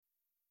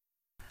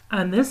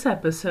On this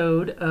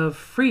episode of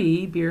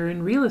Free Beer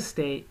and Real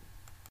Estate.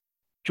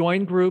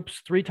 Join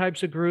groups, three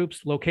types of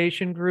groups: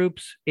 location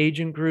groups,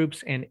 agent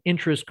groups, and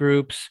interest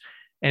groups,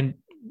 and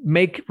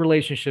make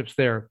relationships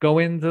there. Go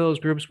into those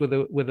groups with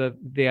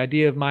the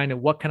idea of mind of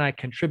what can I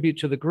contribute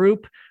to the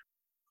group.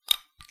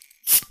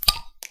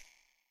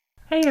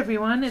 Hey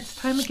everyone, it's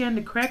time again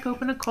to crack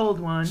open a cold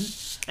one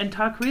and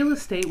talk real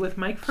estate with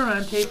Mike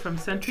Ferrante from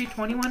Century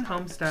 21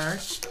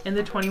 Homestar and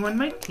the 21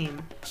 Mike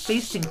team,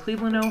 based in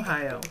Cleveland,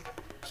 Ohio.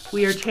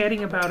 We are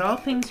chatting about all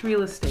things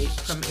real estate,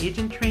 from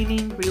agent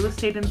training, real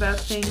estate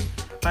investing,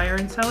 buyer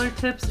and seller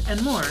tips,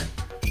 and more.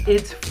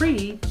 It's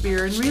free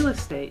beer and real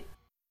estate.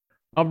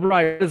 All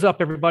right, what is up,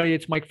 everybody?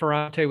 It's Mike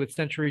Ferrante with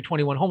Century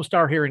 21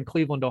 Homestar here in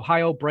Cleveland,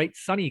 Ohio, bright,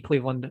 sunny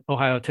Cleveland,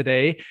 Ohio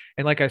today.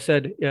 And like I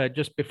said,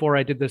 just before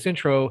I did this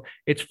intro,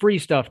 it's free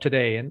stuff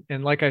today.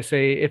 And like I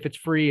say, if it's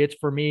free, it's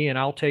for me, and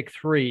I'll take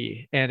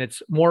three. And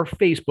it's more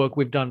Facebook.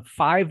 We've done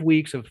 5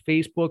 weeks of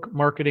Facebook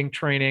marketing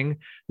training.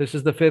 This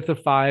is the fifth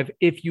of five.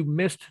 If you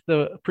missed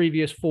the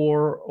previous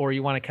four, or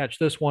you want to catch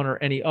this one or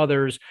any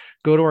others,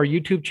 go to our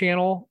YouTube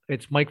channel.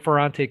 It's Mike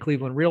Ferrante,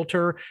 Cleveland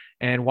Realtor.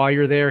 And while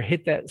you're there,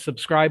 hit that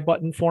subscribe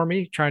button for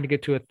me. Trying to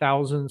get to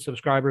 1,000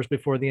 subscribers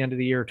before the end of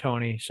the year,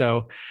 Tony.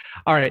 So,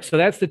 all right. So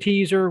that's the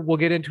teaser. We'll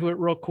get into it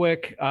real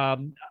quick.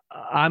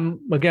 I'm,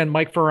 again,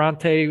 Mike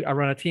Ferrante. I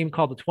run a team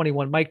called the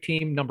 21 Mike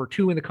team, number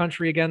 2 in the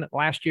country again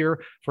last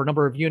year for a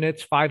number of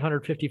units,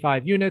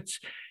 555 units.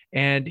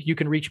 And you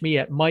can reach me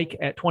at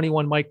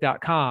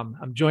mike@21mike.com.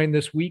 I'm joined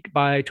this week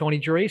by Tony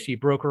Geraci,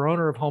 broker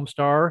owner of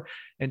Homestar.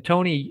 And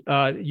Tony,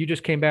 you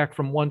just came back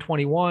from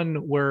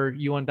 121, where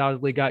you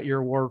undoubtedly got your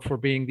award for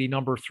being the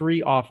number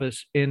 3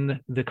 office in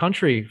the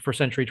country for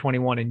Century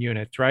 21 in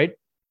units, right?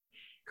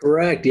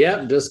 Correct.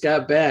 Yep. Just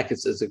got back.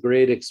 It's a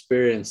great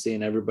experience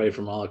seeing everybody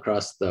from all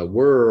across the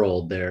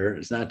world there.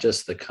 It's not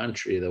just the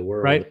country, the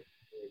world. Right.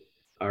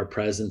 Our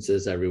presence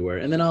is everywhere.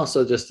 And then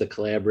also just to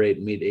collaborate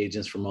and meet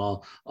agents from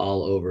all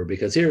over,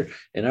 because here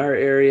in our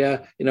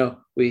area,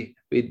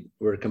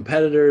 we're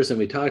competitors and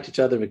we talk to each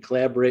other and we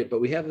collaborate, but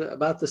we have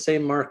about the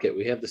same market.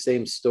 We have the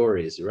same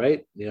stories,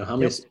 right? How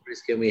many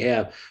stories can we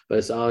have? But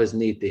it's always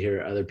neat to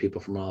hear other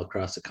people from all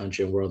across the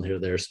country and world and hear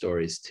their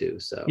stories too.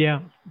 So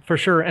yeah, for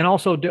sure. And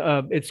also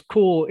it's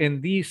cool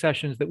in these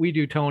sessions that we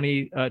do,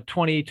 Tony,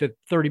 20 to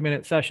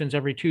 30-minute sessions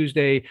every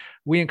Tuesday.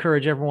 We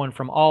encourage everyone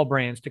from all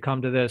brands to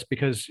come to this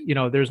because,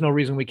 there's no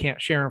reason we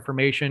can't share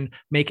information,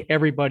 make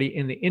everybody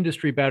in the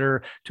industry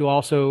better, to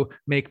also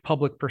make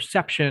public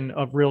perception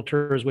of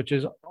realtors, which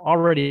is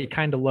already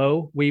kind of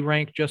low. We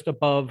rank just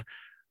above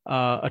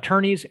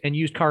attorneys and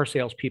used car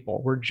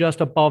salespeople. We're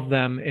just above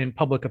them in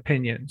public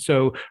opinion.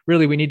 So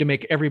really, we need to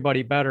make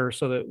everybody better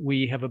so that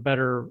we have a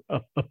better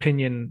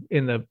opinion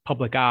in the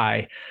public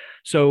eye.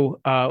 So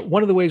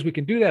one of the ways we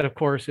can do that, of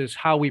course, is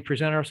how we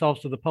present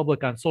ourselves to the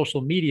public on social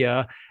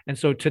media. And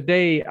so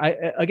today,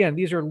 again,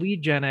 these are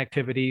lead gen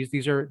activities.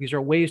 These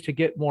are ways to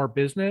get more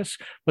business.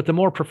 But the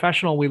more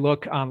professional we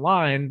look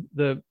online,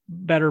 the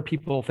better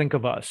people think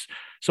of us.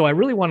 So I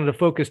really wanted to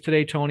focus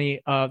today, Tony,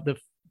 the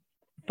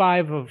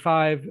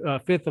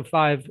fifth of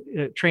five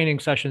training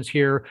sessions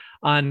here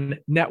on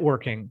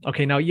networking.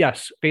 Okay, now,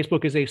 yes,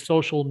 Facebook is a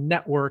social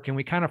network, and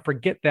we kind of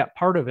forget that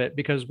part of it,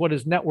 because what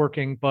is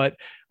networking but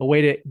a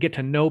way to get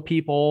to know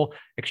people,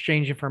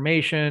 exchange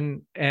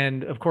information,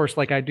 and of course,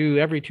 like I do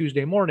every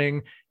Tuesday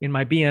morning in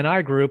my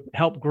BNI group,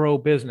 help grow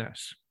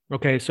business.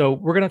 Okay, so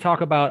we're going to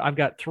talk about, I've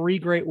got 3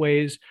 great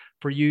ways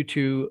for you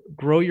to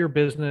grow your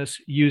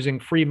business using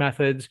free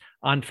methods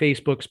on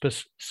Facebook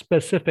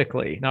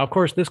specifically. Now, of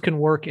course, this can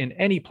work in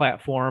any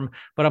platform,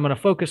 but I'm going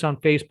to focus on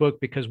Facebook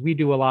because we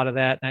do a lot of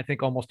that. And I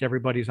think almost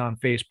everybody's on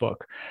Facebook.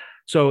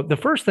 So the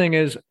first thing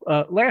is,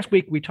 last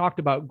week we talked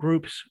about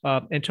groups.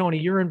 And Tony,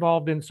 you're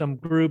involved in some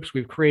groups.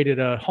 We've created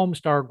a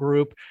Homestar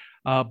group.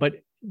 But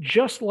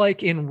just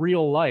like in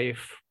real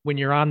life, when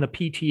you're on the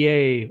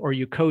PTA, or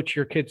you coach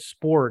your kids'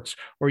 sports,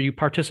 or you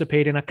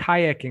participate in a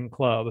kayaking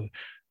club,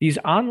 these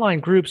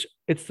online groups,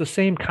 it's the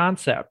same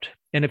concept.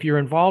 And if you're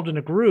involved in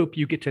a group,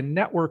 you get to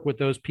network with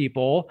those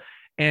people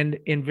and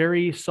in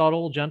very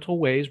subtle, gentle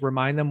ways,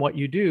 remind them what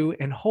you do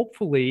and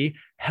hopefully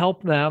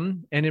help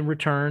them. And in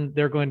return,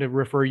 they're going to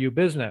refer you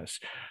business.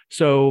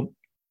 So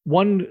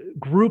one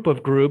group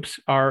of groups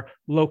are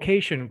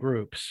location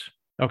groups.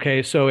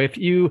 Okay, so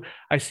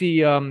I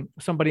see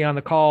somebody on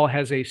the call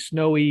has a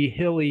snowy,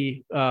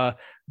 hilly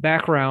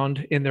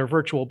background in their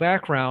virtual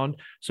background.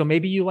 So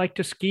maybe you like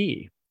to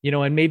ski.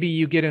 And maybe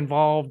you get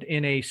involved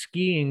in a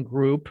skiing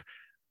group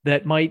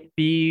that might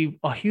be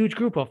a huge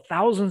group of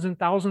thousands and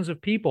thousands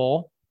of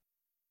people,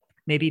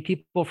 maybe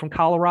people from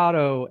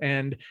Colorado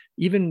and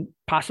even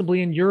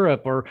possibly in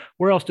Europe. Or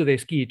where else do they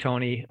ski,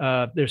 Tony?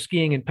 They're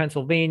skiing in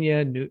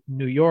Pennsylvania,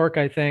 New York,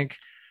 I think.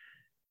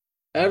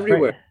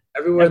 Everywhere, right.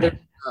 Everywhere there's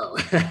snow.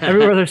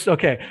 Everywhere there's,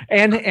 okay.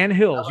 And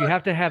hills. You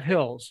have to have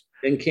hills.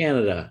 In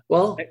Canada.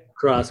 Well,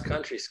 cross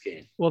country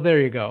skiing. Well,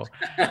 there you go.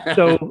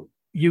 So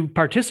you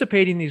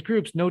participate in these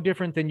groups no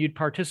different than you'd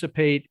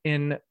participate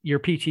in your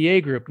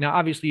PTA group. Now,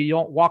 obviously, you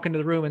don't walk into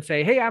the room and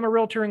say, "Hey, I'm a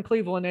realtor in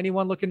Cleveland.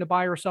 Anyone looking to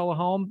buy or sell a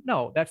home?"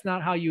 No, that's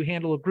not how you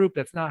handle a group.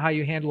 That's not how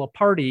you handle a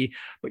party,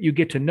 but you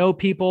get to know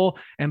people.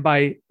 And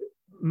by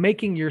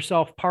making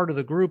yourself part of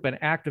the group, an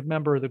active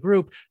member of the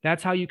group,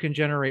 that's how you can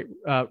generate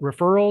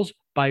referrals,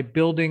 by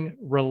building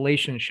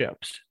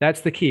relationships.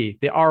 That's the key,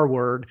 the R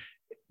word,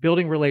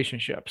 building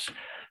relationships.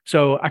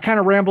 So I kind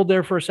of rambled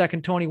there for a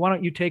second, Tony. Why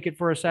don't you take it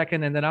for a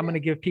second, and then I'm going to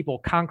give people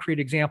concrete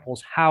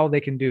examples how they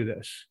can do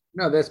this.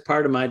 No, that's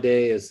part of my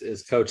day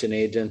is coaching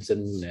agents,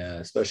 and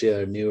especially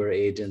our newer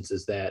agents,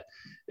 is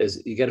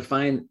you got to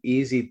find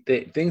easy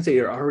things that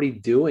you're already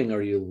doing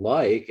or you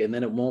like, and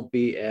then it won't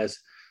be as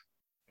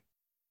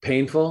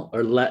painful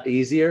or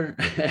easier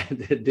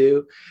to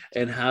do,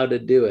 and how to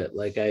do it.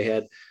 Like I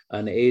had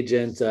an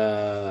agent,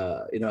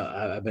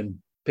 I've been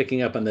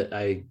picking up on that.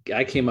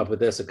 I came up with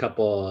this a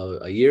couple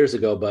of years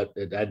ago, but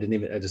I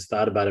just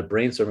thought about it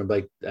brainstorming.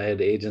 Like I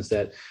had agents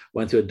that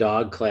went to a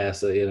dog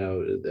class,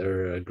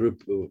 or a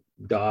group of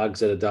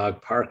dogs at a dog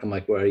park. I'm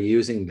like, well, are you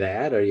using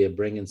that? Are you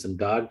bringing some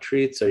dog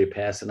treats? Are you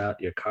passing out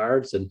your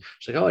cards? And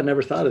she's like, oh, I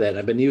never thought of that. And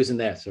I've been using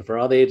that. So for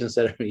all the agents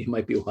that you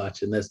might be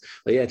watching this,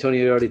 like, yeah, Tony,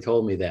 you already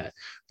told me that.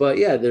 But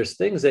yeah, there's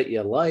things that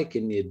you like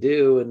and you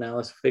do. And now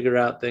let's figure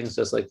out things,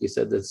 just like you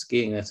said, that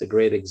skiing, that's a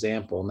great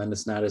example. And then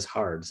it's not as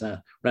hard.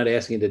 We're not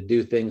asking you to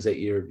do things that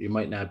you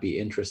might not be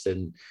interested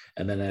in.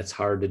 And then that's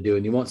hard to do,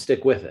 and you won't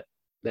stick with it.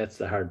 That's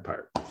the hard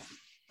part.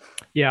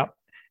 Yeah.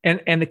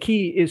 And the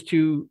key is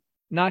to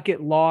not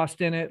get lost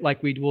in it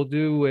like we will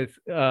do with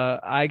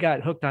I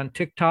got hooked on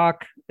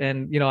TikTok,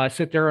 and I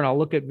sit there and I'll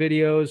look at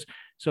videos.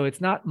 So it's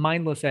not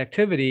mindless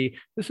activity.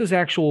 This is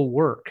actual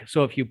work.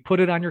 So if you put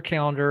it on your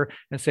calendar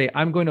and say,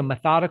 I'm going to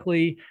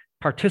methodically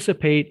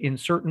participate in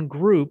certain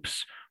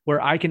groups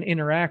where I can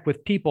interact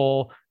with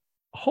people,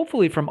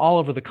 hopefully from all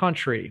over the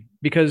country,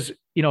 because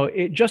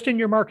just in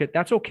your market,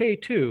 that's okay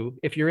too.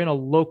 If you're in a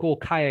local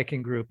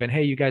kayaking group and,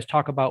 hey, you guys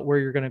talk about where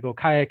you're going to go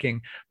kayaking,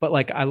 but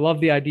like, I love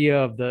the idea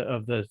of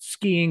the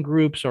skiing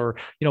groups, or,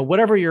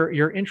 whatever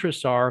your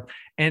interests are,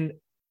 and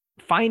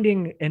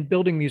finding and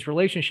building these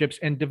relationships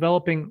and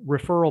developing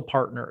referral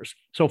partners.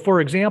 So for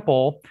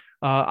example,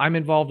 I'm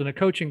involved in a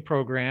coaching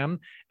program,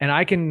 and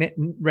I can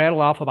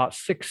rattle off about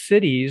 6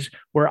 cities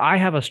where I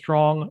have a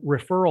strong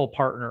referral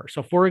partner.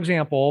 So for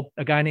example,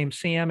 a guy named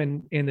Sam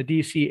in the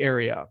DC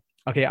area.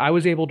 Okay, I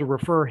was able to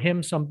refer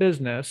him some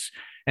business.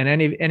 And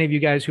any of you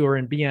guys who are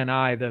in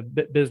BNI,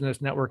 the Business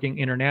Networking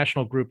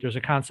International Group, there's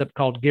a concept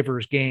called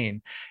giver's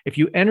gain. If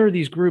you enter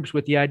these groups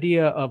with the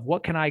idea of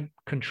what can I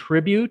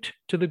contribute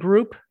to the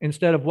group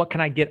instead of what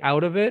can I get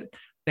out of it,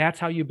 that's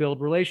how you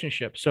build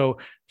relationships. So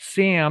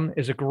Sam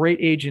is a great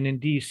agent in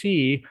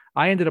DC.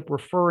 I ended up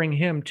referring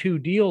him 2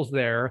 deals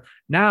there.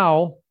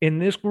 Now in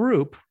this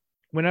group,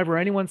 whenever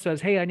anyone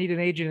says, hey, I need an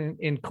agent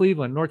in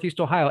Cleveland, Northeast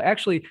Ohio,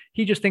 actually,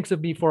 he just thinks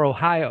of me for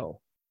Ohio.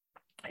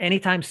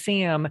 Anytime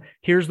Sam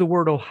hears the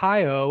word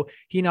Ohio,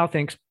 he now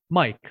thinks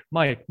Mike,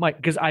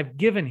 because I've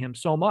given him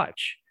so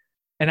much.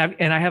 And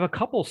I have a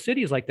couple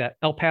cities like that: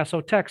 El Paso,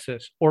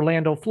 Texas,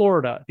 Orlando,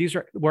 Florida. These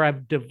are where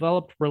I've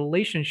developed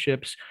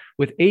relationships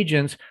with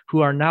agents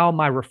who are now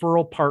my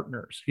referral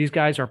partners. These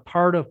guys are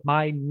part of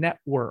my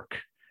network.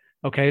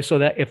 Okay, so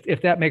that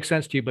if that makes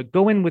sense to you, but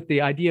go in with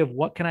the idea of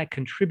what can I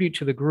contribute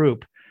to the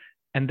group,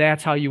 and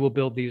that's how you will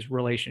build these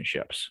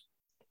relationships.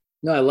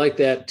 No, I like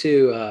that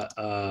too,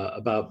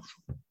 about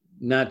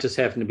not just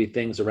having to be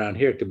things around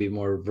here. It could be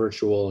more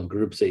virtual and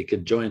groups that you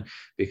could join,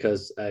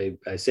 because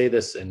I say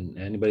this, and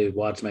anybody who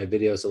watched my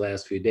videos the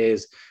last few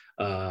days,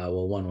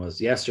 one was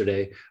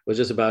yesterday, was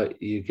just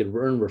about you can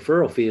earn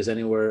referral fees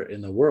anywhere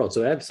in the world.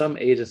 So I have some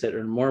agents that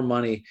earn more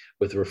money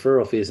with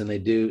referral fees than they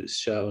do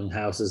showing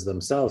houses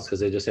themselves,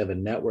 because they just have a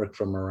network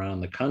from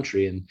around the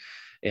country.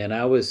 And I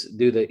always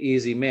do the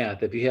easy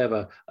math. If you have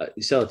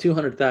you sell a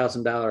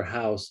 $200,000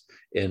 house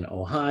in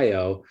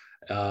Ohio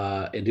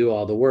and do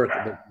all the work,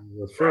 but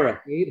refer an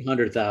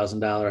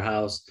 $800,000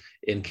 house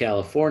in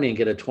California and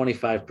get a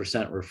 25%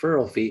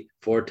 referral fee,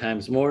 4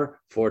 times more,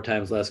 4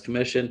 times less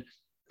commission,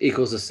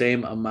 equals the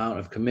same amount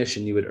of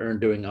commission you would earn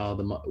doing all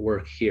the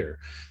work here.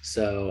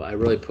 So I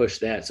really push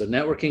that. So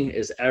networking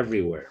is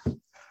everywhere.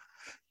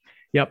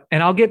 Yep.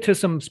 And I'll get to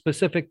some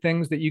specific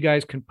things that you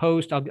guys can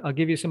post. I'll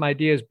give you some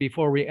ideas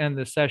before we end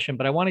this session,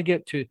 but I want to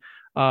get to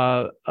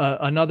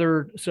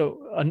another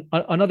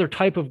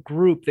type of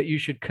group that you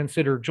should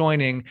consider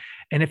joining.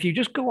 And if you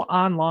just go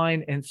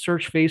online and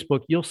search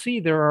Facebook, you'll see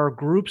there are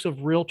groups of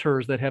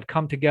realtors that have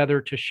come together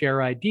to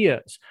share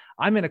ideas.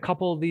 I'm in a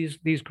couple of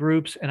these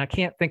groups, and I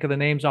can't think of the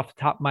names off the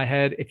top of my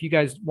head. If you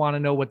guys want to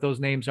know what those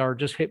names are,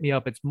 just hit me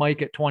up. It's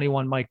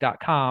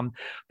mike@21mike.com.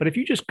 But if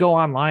you just go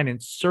online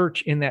and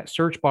search in that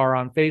search bar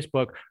on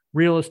Facebook,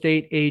 real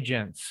estate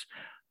agents,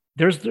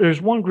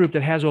 there's one group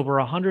that has over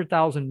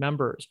 100,000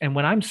 members. And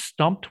when I'm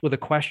stumped with a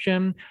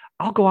question,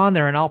 I'll go on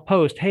there and I'll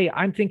post, hey,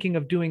 I'm thinking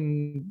of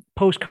doing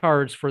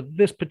postcards for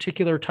this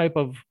particular type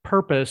of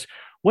purpose.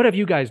 What have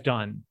you guys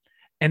done?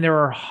 And there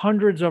are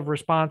hundreds of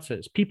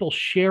responses, people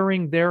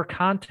sharing their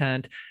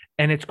content.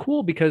 And it's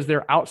cool because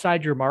they're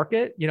outside your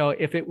market.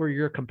 If it were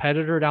your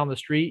competitor down the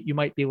street, you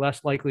might be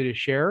less likely to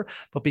share.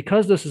 But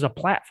because this is a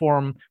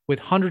platform with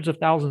hundreds of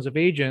thousands of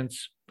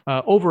agents,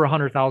 over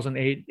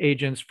 100,000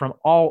 agents from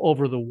all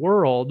over the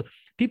world,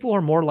 people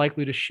are more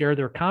likely to share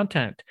their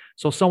content.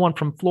 So someone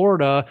from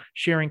Florida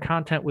sharing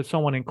content with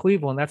someone in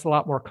Cleveland, that's a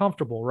lot more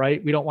comfortable,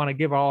 right? We don't want to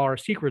give all our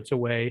secrets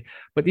away,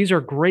 but these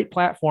are great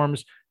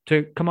platforms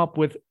to come up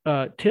with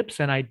tips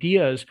and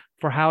ideas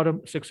for how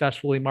to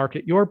successfully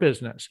market your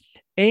business.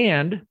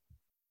 And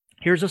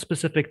here's a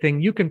specific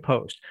thing you can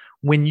post.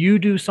 When you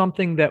do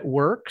something that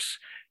works,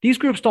 these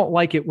groups don't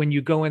like it when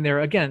you go in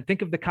there. Again,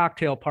 think of the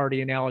cocktail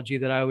party analogy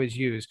that I always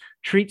use.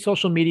 Treat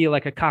social media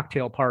like a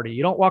cocktail party.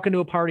 You don't walk into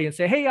a party and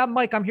say, "Hey, I'm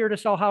Mike. I'm here to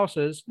sell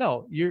houses."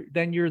 No,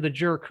 you're the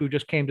jerk who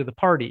just came to the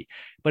party.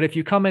 But if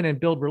you come in and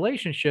build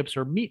relationships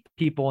or meet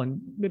people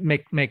and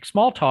make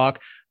small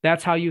talk,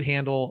 that's how you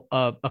handle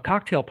a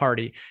cocktail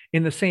party.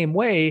 In the same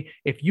way,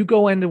 if you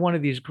go into one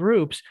of these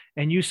groups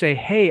and you say,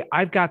 "Hey,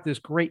 I've got this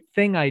great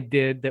thing I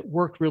did that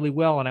worked really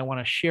well, and I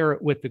want to share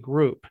it with the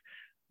group,"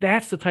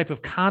 that's the type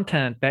of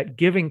content, that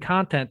giving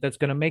content, that's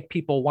going to make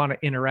people want to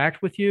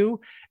interact with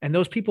you. And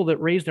those people that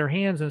raise their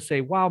hands and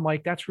say, "Wow,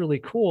 Mike, that's really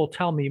cool.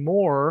 Tell me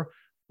more."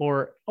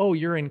 Or, "Oh,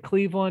 you're in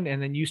Cleveland."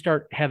 And then you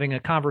start having a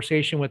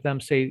conversation with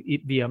them, say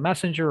via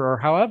Messenger or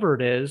however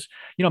it is,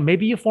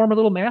 maybe you form a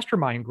little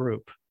mastermind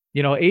group.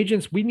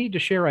 Agents, we need to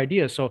share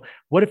ideas. So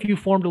what if you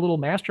formed a little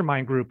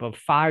mastermind group of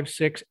 5,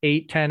 6,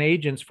 8, 10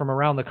 agents from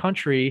around the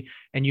country,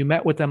 and you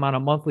met with them on a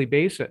monthly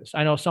basis?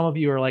 I know some of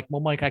you are like, "Well,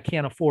 Mike, I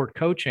can't afford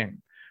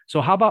coaching." So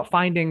how about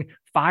finding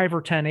 5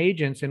 or 10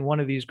 agents in one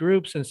of these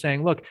groups and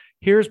saying, "Look,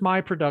 here's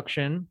my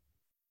production.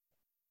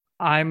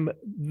 I'm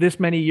this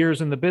many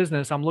years in the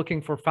business. I'm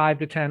looking for 5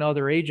 to 10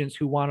 other agents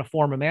who want to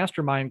form a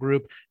mastermind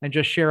group and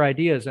just share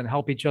ideas and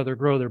help each other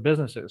grow their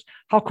businesses."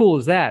 How cool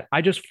is that?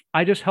 I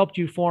just helped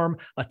you form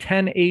a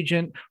 10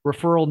 agent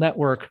referral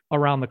network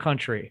around the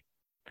country.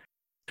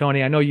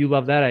 Tony, I know you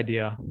love that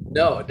idea.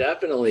 No,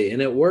 definitely.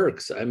 And it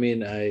works. I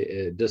mean,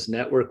 I just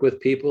network with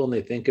people and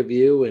they think of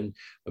you. And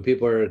when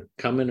people are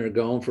coming or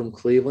going from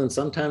Cleveland,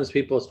 sometimes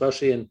people,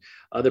 especially in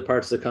other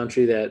parts of the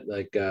country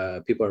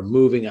that people are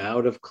moving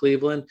out of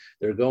Cleveland,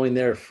 they're going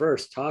there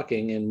first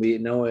talking. And we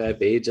know I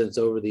have agents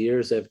over the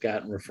years that have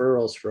gotten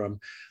referrals from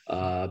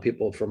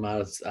people from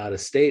out of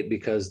state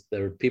because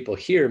there are people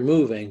here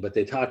moving, but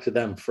they talk to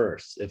them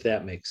first, if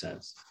that makes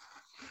sense.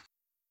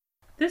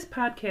 This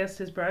podcast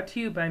is brought to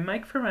you by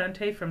Mike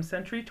Ferrante from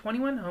Century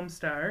 21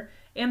 Homestar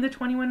and the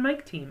 21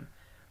 Mike team,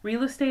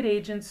 real estate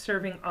agents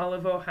serving all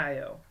of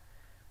Ohio.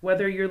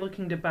 Whether you're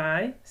looking to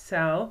buy,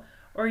 sell,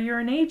 or you're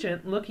an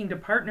agent looking to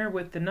partner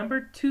with the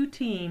 #2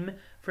 team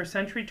for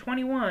Century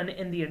 21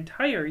 in the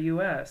entire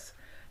U.S.,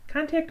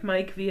 contact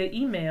Mike via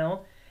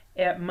email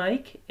at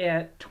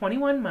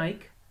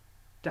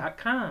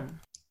mike@21mike.com.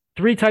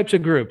 3 types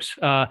of groups.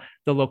 The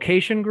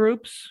location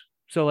groups,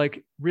 so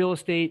like real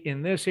estate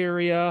in this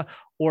area,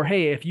 or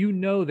hey, if you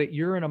know that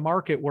you're in a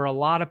market where a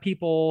lot of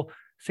people,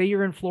 say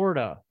you're in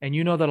Florida, and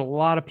you know that a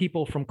lot of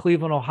people from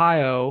Cleveland,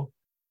 Ohio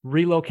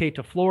relocate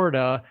to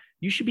Florida,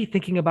 you should be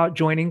thinking about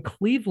joining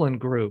Cleveland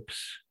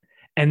groups.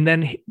 And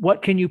then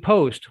what can you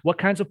post? What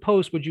kinds of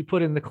posts would you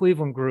put in the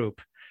Cleveland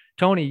group?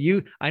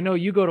 Tony, I know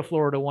you go to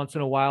Florida once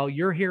in a while.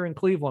 You're here in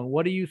Cleveland.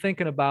 What are you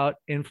thinking about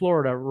in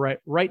Florida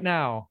right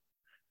now?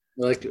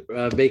 Like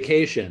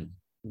vacation,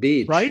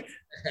 beach. Right?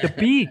 The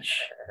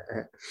beach,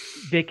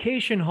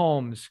 vacation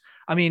homes.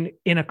 I mean,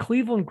 in a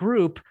Cleveland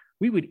group,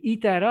 we would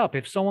eat that up.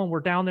 If someone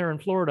were down there in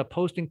Florida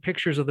posting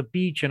pictures of the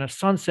beach and a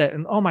sunset,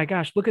 and oh my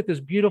gosh, look at this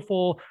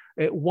beautiful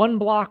 1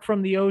 block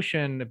from the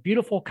ocean, a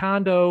beautiful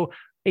condo,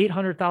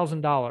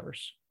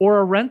 $800,000, or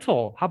a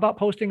rental. How about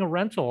posting a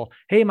rental?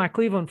 "Hey, my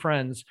Cleveland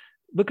friends,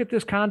 look at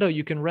this condo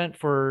you can rent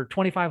for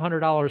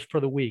 $2,500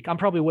 for the week." I'm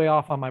probably way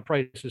off on my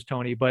prices,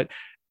 Tony, but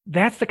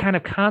that's the kind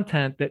of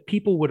content that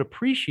people would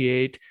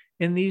appreciate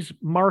in these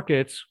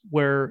markets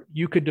where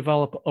you could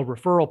develop a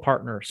referral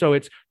partner. So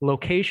it's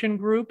location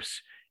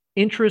groups,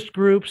 interest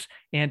groups,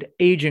 and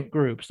agent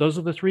groups. Those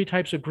are the 3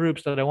 types of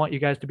groups that I want you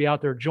guys to be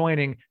out there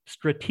joining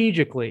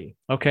strategically.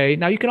 Okay.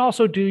 Now you can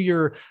also do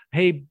your,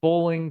 hey,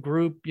 bowling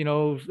group,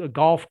 a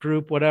golf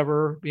group,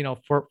 whatever,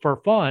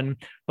 for fun.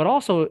 But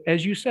also,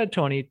 as you said,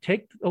 Tony,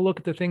 take a look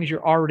at the things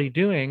you're already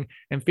doing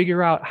and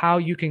figure out how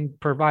you can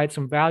provide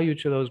some value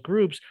to those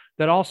groups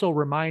that also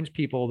reminds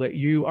people that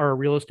you are a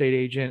real estate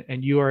agent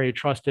and you are a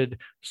trusted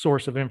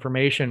source of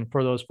information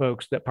for those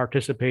folks that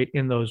participate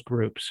in those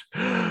groups.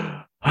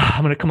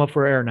 I'm going to come up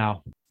for air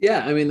now.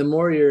 Yeah, I mean, the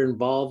more you're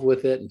involved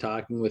with it and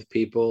talking with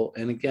people,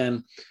 and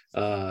again,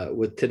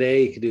 with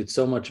today, you can do it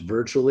so much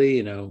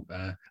virtually.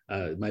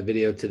 My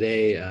video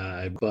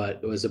today, but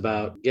it was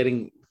about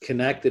getting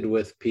connected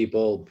with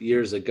people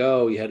years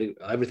ago,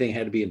 everything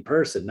had to be in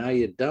person. Now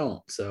you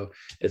don't. So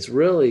it's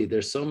really,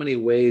 there's so many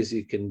ways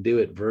you can do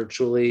it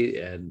virtually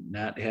and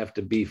not have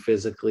to be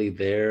physically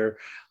there.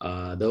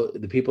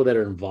 The people that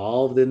are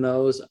involved in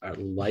those are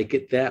like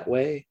it that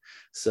way.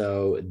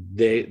 So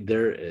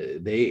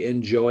they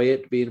enjoy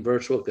it being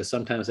virtual, because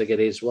sometimes I get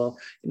aged, well,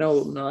 a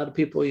lot of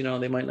people,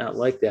 they might not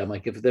like that. I'm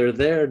like, if they're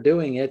there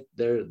doing it,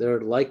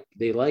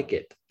 they like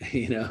it,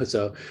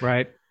 so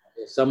Right.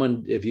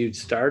 if you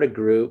start a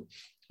group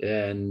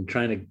and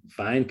trying to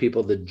find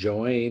people to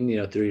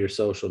join, through your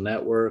social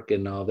network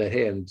and all that,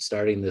 hey, I'm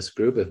starting this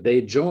group. If they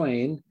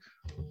join,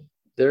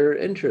 they're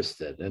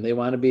interested and they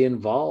want to be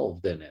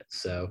involved in it.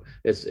 So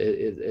it's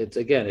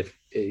again, if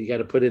you got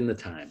to put in the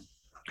time.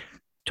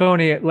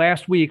 Tony,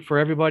 last week, for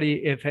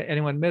everybody, if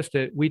anyone missed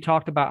it, we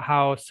talked about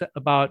how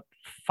about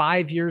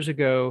 5 years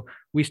ago,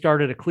 we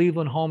started a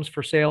Cleveland Homes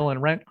for Sale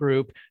and Rent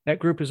group. That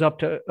group is up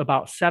to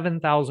about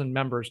 7,000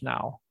 members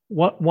now.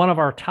 One of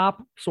our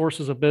top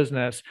sources of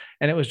business.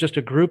 And it was just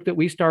a group that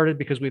we started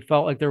because we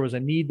felt like there was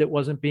a need that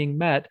wasn't being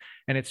met.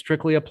 And it's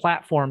strictly a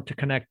platform to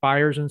connect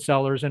buyers and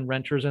sellers and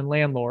renters and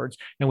landlords.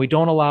 And we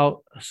don't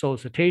allow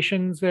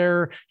solicitations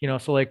there,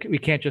 so like we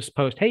can't just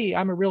post, hey,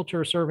 I'm a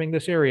realtor serving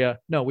this area.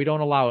 No, we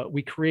don't allow it.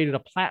 We created a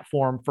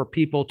platform for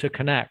people to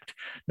connect.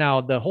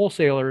 Now, the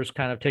wholesalers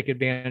kind of take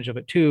advantage of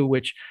it too,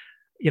 which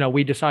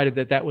we decided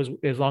that was,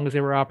 as long as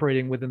they were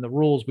operating within the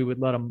rules, we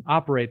would let them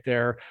operate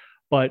there.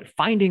 But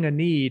finding a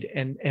need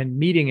and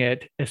meeting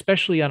it,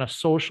 especially on a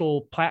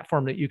social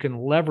platform that you can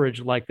leverage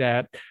like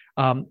that.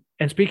 And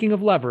speaking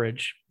of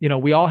leverage,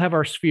 we all have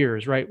our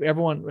spheres, right?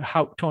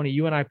 Tony,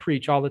 you and I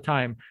preach all the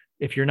time.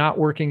 If you're not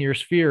working your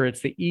sphere,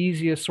 it's the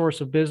easiest source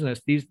of business.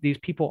 These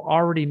people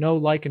already know,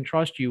 like, and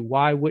trust you.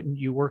 Why wouldn't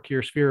you work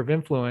your sphere of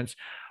influence?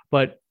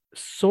 But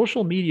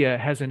social media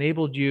has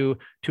enabled you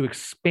to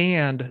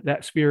expand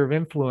that sphere of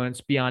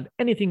influence beyond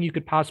anything you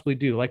could possibly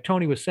do. Like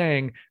Tony was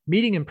saying,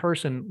 meeting in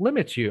person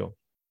limits you.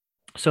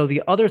 So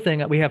the other thing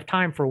that we have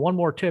time for, one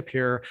more tip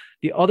here.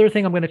 The other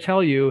thing I'm going to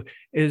tell you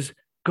is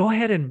go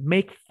ahead and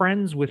make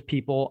friends with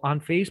people on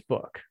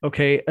Facebook.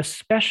 Okay.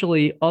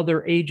 Especially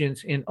other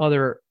agents in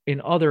other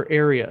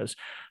areas.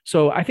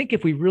 So I think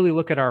if we really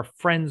look at our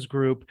friends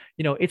group,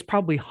 it's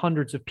probably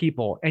hundreds of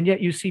people. And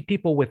yet you see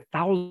people with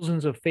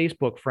thousands of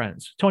Facebook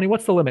friends. Tony,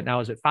 what's the limit now?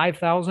 Is it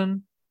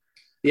 5,000?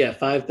 Yeah.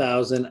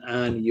 5,000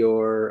 on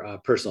your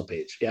personal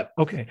page. Yep.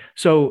 Okay.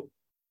 So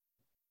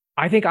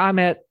I think I'm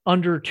at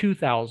under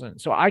 2,000.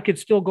 So I could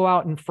still go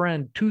out and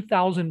friend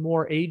 2,000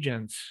 more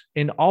agents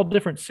in all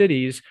different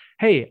cities.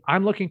 Hey,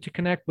 I'm looking to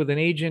connect with an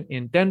agent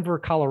in Denver,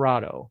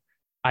 Colorado.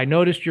 I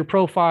noticed your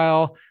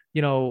profile.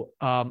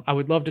 I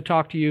would love to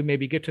talk to you,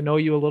 maybe get to know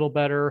you a little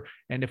better.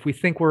 And if we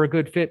think we're a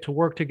good fit to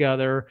work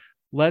together,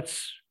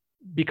 let's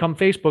become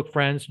Facebook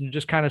friends and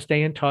just kind of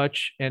stay in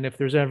touch. And if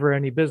there's ever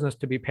any business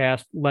to be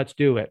passed, let's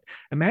do it.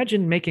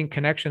 Imagine making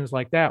connections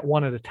like that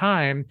one at a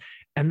time.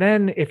 And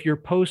then if you're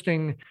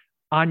posting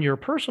on your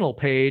personal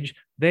page,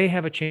 they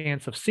have a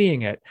chance of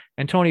seeing it.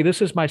 And Tony,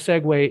 this is my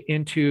segue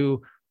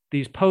into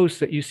these posts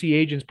that you see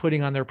agents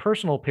putting on their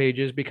personal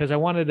pages, because I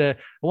wanted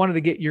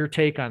to get your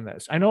take on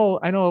this. I know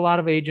a lot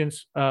of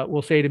agents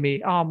will say to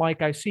me, "Oh,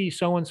 Mike, I see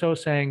so-and-so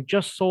saying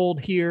just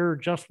sold here,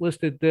 just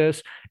listed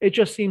this." It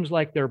just seems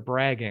like they're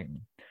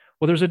bragging.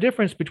 Well, there's a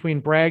difference between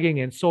bragging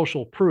and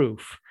social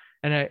proof.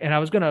 And I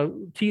was going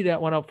to tee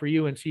that one up for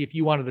you and see if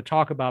you wanted to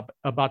talk about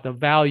the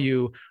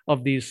value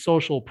of these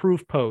social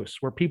proof posts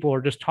where people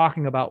are just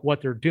talking about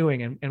what they're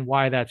doing and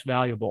why that's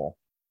valuable.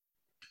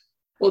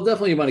 Well,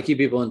 definitely you want to keep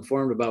people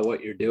informed about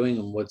what you're doing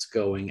and what's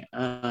going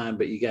on,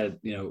 but you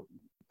got to,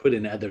 put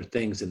in other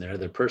things in there,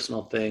 other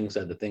personal things,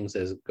 other things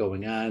that's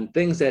going on,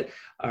 things that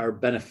are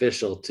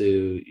beneficial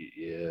to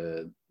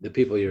the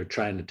people you're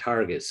trying to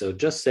target. So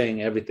just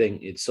saying everything,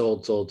 it's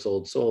sold,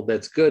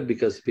 that's good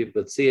because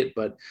people could see it,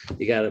 but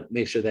you got to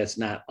make sure that's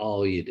not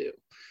all you do.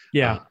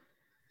 Yeah.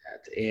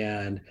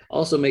 And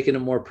also making it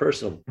more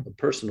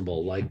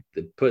personable, like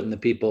putting the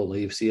people,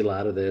 you see a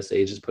lot of this,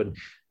 agents putting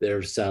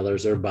their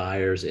sellers or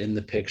buyers in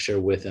the picture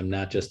with them,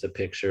 not just a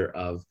picture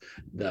of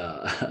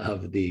the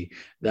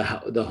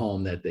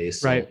home that they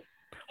sold. Right.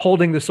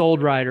 Holding the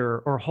sold rider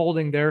or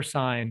holding their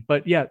sign,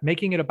 but yeah,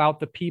 making it about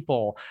the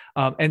people.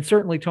 And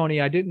certainly,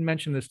 Tony, I didn't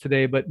mention this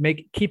today, but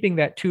keeping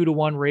that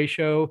 2-to-1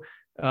 ratio,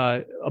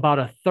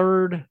 about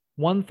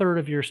 1/3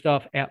 of your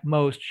stuff at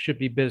most should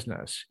be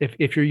business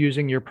if you're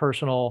using your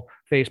personal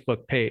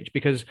Facebook page,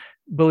 because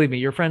believe me,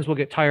 your friends will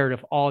get tired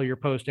if all you're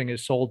posting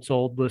is sold,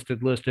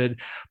 listed.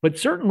 But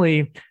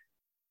certainly,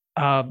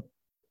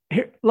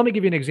 here, let me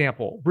give you an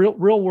example,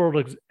 real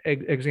world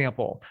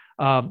example.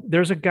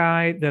 There's a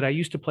guy that I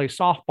used to play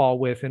softball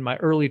with in my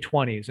early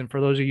 20s. And for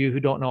those of you who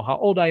don't know how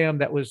old I am,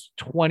 that was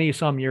 20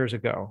 some years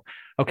ago.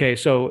 Okay.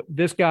 So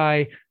this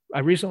guy, I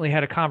recently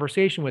had a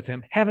conversation with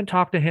him, haven't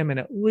talked to him in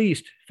at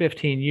least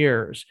 15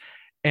 years.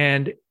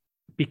 And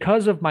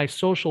because of my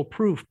social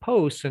proof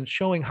posts and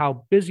showing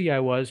how busy I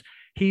was,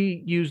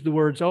 he used the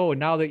words, "Oh,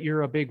 now that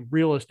you're a big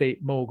real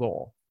estate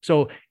mogul."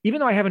 So even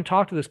though I haven't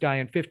talked to this guy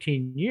in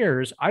 15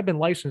 years, I've been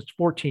licensed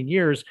 14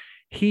 years.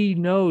 He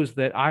knows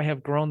that I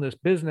have grown this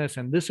business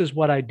and this is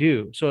what I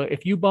do. So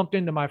if you bumped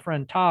into my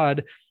friend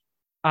Todd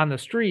on the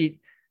street,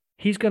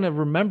 he's going to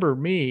remember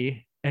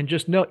me and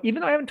just know,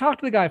 even though I haven't talked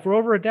to the guy for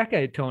over a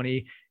decade,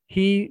 Tony,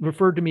 he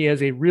referred to me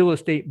as a real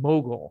estate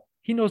mogul.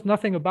 He knows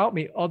nothing about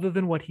me other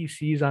than what he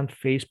sees on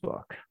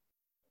Facebook.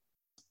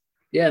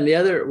 Yeah, and the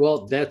other,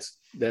 well, that's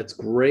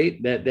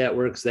great that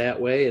works that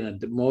way,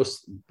 and it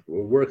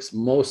works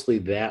mostly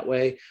that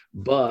way.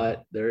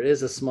 But there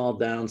is a small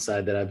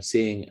downside that I'm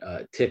seeing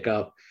tick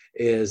up,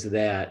 is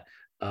that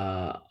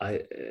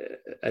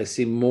I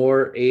see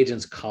more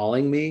agents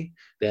calling me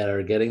that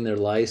are getting their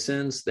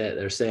license, that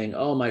are saying,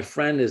 oh, my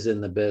friend is in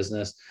the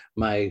business,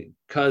 my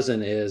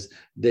cousin is.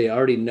 They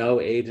already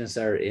know agents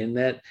that are in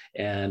that,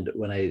 and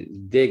when I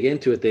dig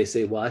into it, they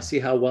say, well, I see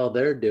how well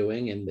they're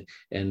doing,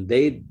 and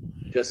they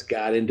just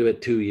got into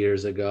it 2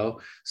 years ago.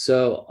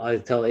 So I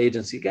tell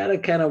agents, you got to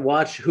kind of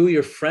watch who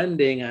you're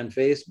friending on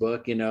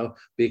Facebook,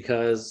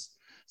 because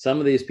some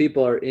of these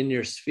people are in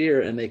your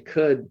sphere and they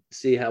could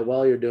see how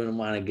well you're doing and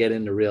want to get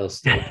into real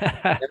estate.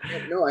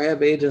 No, I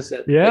have agents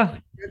that, yeah,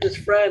 hey, this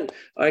friend,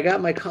 I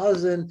got my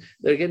cousin,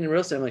 they're getting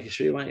real estate. I'm like, you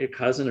sure you want your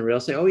cousin in real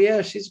estate? Oh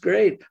yeah, she's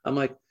great. I'm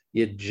like,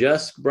 you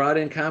just brought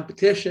in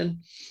competition.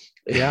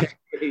 Yeah.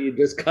 You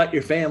just cut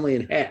your family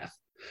in half,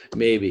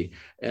 maybe.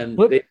 And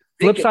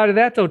flip side of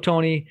that though,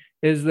 Tony,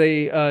 is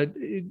they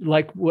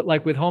like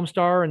with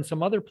Homestar and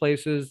some other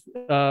places,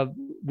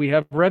 we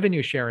have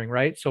revenue sharing,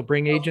 right? So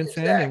bring agents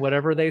in, and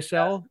whatever they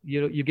sell,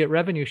 you get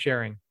revenue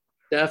sharing.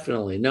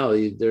 Definitely.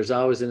 No, there's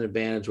always an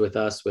advantage with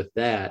us with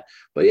that.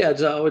 But yeah,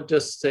 I would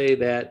just say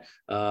that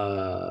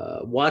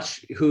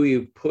watch who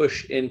you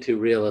push into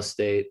real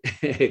estate.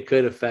 It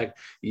could affect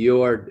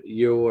your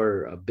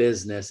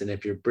business, and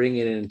if you're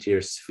bringing it into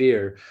your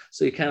sphere.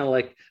 So you kind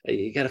of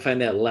you got to find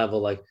that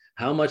level, like,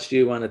 how much do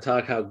you want to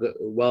talk how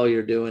well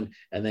you're doing,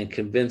 and then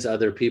convince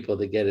other people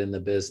to get in the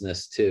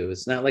business too.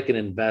 It's not like an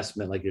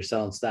investment, like you're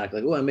selling stock,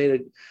 like, oh,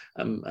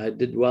 I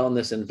did well in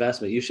this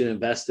investment, you should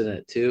invest in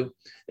it too.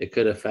 It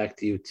could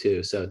affect you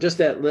too. So just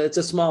that, it's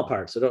a small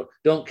part. So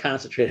don't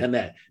concentrate on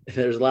that.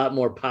 There's a lot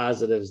more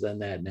positives than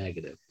that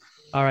negative.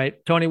 All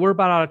right, Tony, we're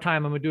about out of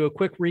time. I'm going to do a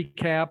quick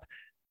recap.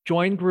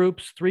 Join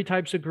groups, 3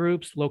 types of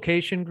groups: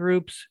 location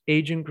groups,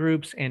 agent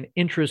groups, and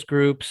interest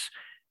groups,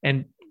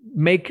 and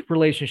make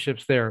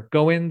relationships there.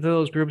 Go into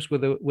those groups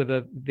with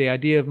the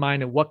idea of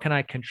mind of what can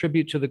I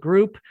contribute to the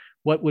group?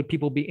 What would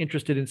people be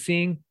interested in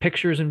seeing?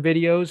 Pictures and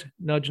videos,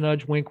 nudge,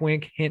 nudge, wink,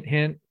 wink, hint,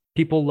 hint.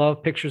 People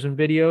love pictures and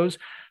videos.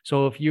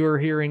 So if you're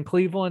here in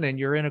Cleveland and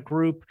you're in a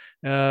group,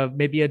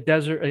 maybe a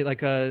desert,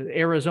 like a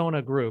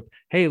Arizona group,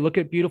 hey, look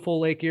at beautiful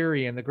Lake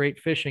Erie and the great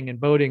fishing and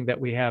boating that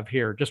we have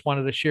here. Just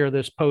wanted to share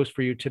this post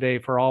for you today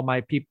for all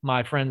my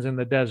friends in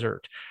the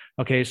desert.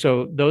 Okay,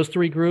 so those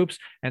 3 groups.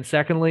 And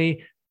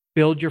secondly,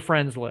 build your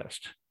friends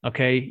list.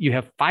 Okay. You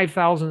have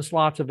 5,000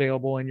 slots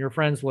available in your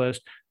friends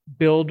list.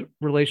 Build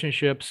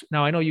relationships.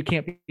 Now, I know you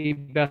can't be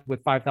best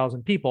with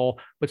 5,000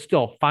 people, but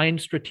still find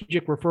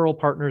strategic referral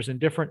partners in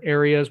different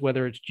areas,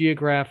 whether it's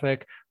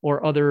geographic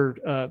or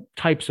other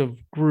types of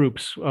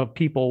groups of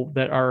people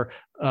that are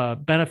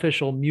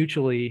beneficial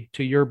mutually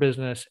to your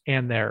business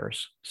and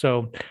theirs.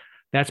 So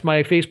that's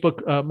my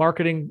Facebook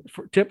marketing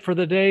tip for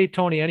the day.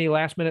 Tony, any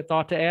last minute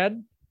thought to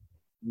add?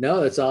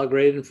 No, it's all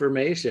great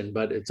information,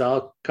 but it's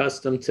all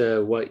custom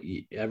to what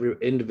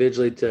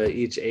individually to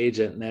each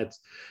agent.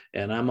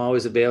 And I'm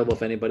always available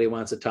if anybody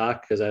wants to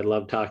talk, because I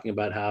love talking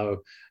about how,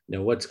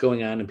 what's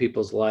going on in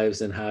people's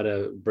lives and how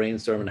to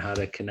brainstorm and how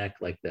to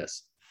connect like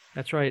this.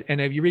 That's right. And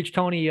if you reach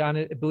Tony on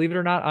it, believe it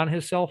or not, on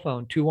his cell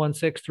phone,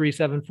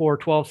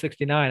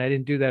 216-374-1269. I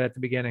didn't do that at the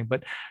beginning,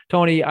 but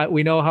Tony,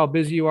 we know how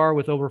busy you are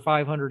with over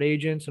 500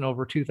 agents and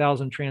over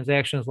 2,000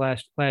 transactions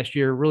last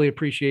year. Really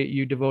appreciate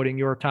you devoting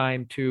your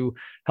time to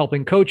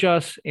helping coach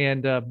us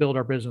and build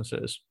our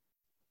businesses.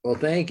 Well,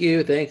 thank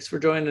you. Thanks for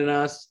joining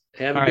us.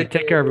 Have a good day.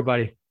 Take care,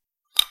 everybody.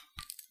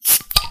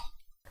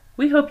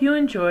 We hope you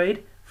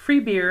enjoyed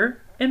Free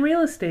Beer and Real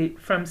Estate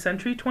from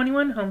Century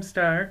 21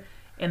 Homestar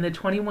and the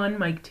 21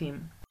 Mike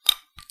team.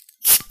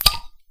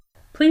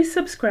 Please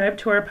subscribe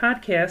to our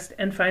podcast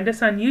and find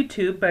us on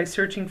YouTube by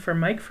searching for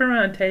Mike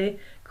Ferrante,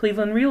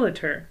 Cleveland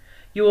Realtor.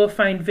 You will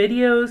find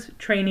videos,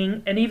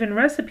 training, and even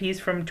recipes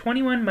from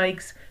 21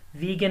 Mike's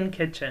Vegan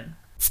Kitchen.